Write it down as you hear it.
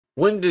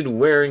When did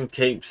wearing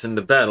capes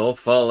into battle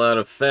fall out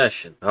of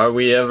fashion? Are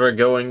we ever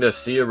going to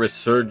see a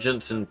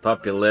resurgence in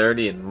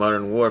popularity in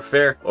modern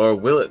warfare, or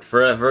will it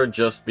forever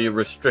just be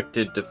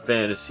restricted to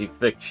fantasy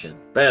fiction?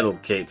 Battle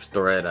capes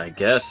thread, I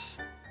guess.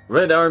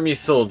 Red Army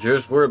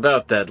soldiers were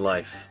about that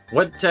life.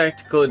 What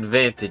tactical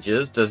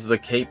advantages does the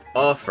cape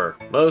offer?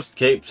 Most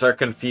capes are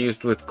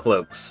confused with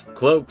cloaks.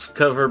 Cloaks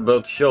cover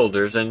both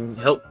shoulders and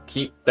help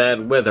keep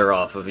bad weather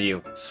off of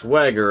you.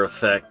 Swagger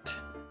effect.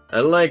 I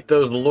like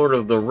those Lord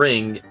of the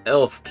Ring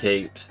elf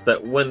capes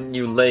that when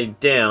you lay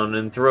down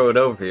and throw it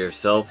over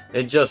yourself,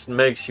 it just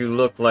makes you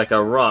look like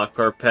a rock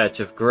or patch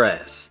of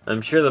grass.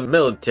 I'm sure the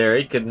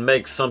military could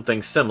make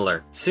something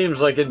similar.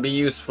 Seems like it'd be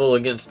useful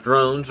against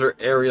drones or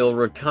aerial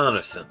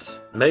reconnaissance.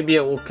 Maybe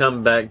it will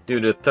come back due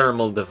to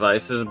thermal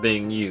devices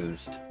being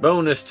used.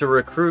 Bonus to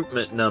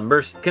recruitment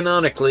numbers.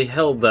 Canonically,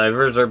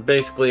 Helldivers are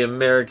basically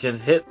American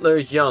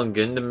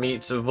Hitlerjugend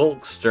meets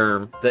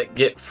Volkssturm that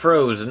get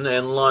frozen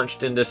and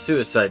launched into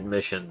suicide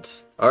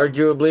missions.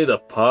 Arguably, the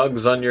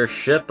pogs on your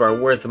ship are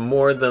worth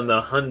more than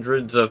the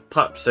hundreds of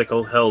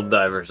popsicle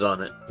Helldivers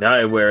on it.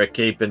 I wear a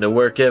cape into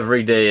work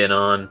every day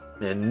and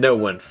no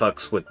one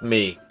fucks with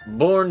me.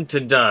 Born to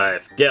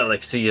dive.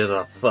 Galaxy is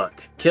a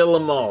fuck. Kill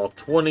 'em all.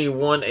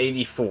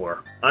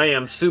 2184. I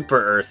am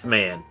Super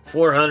Earthman.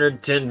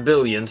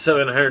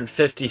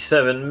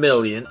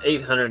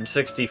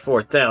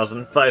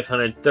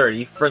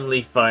 410,757,864,530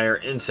 friendly fire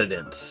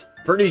incidents.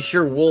 Pretty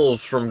sure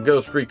wolves from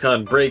Ghost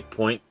Recon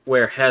Breakpoint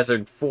wear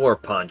Hazard 4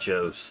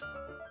 ponchos.